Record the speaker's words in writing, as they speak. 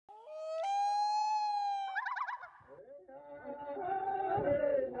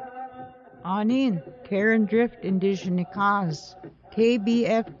Anin, Karen Drift Indigenous.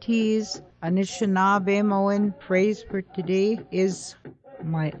 KBFT's Anishinaabe phrase for today is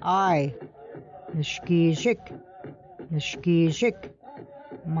my eye. Nishkiinzhig. Nishkiinzhig.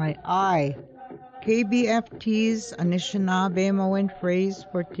 My eye. KBFT's Anishinaabe phrase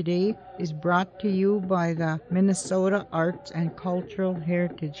for today is brought to you by the Minnesota Arts and Cultural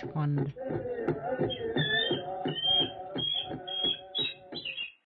Heritage Fund.